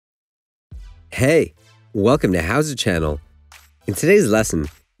Hey, welcome to HOWZA channel. In today's lesson,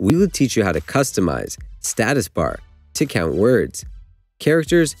 we will teach you how to customize status bar to count words,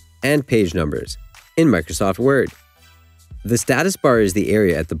 characters, and page numbers in Microsoft Word. The status bar is the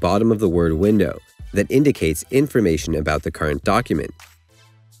area at the bottom of the Word window that indicates information about the current document.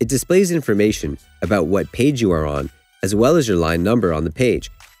 It displays information about what page you are on, as well as your line number on the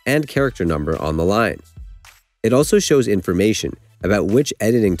page and character number on the line. It also shows information about which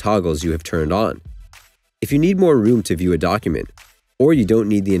editing toggles you have turned on. If you need more room to view a document, or you don't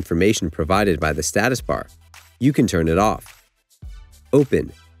need the information provided by the status bar, you can turn it off.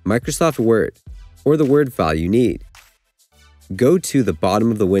 Open Microsoft Word or the Word file you need. Go to the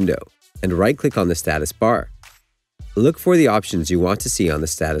bottom of the window and right-click on the status bar. Look for the options you want to see on the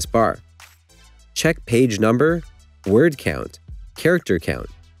status bar. Check page number, word count, character count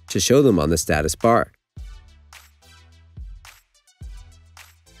to show them on the status bar.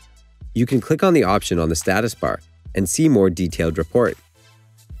 You can click on the option on the status bar and see more detailed report.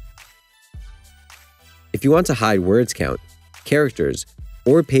 If you want to hide words count, characters,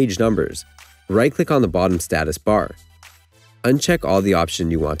 or page numbers, right-click on the bottom status bar. Uncheck all the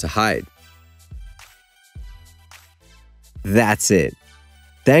options you want to hide. That's it.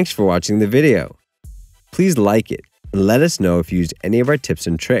 Thanks for watching the video. Please like it and let us know if you used any of our tips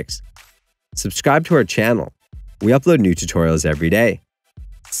and tricks. Subscribe to our channel. We upload new tutorials every day.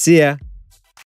 See ya!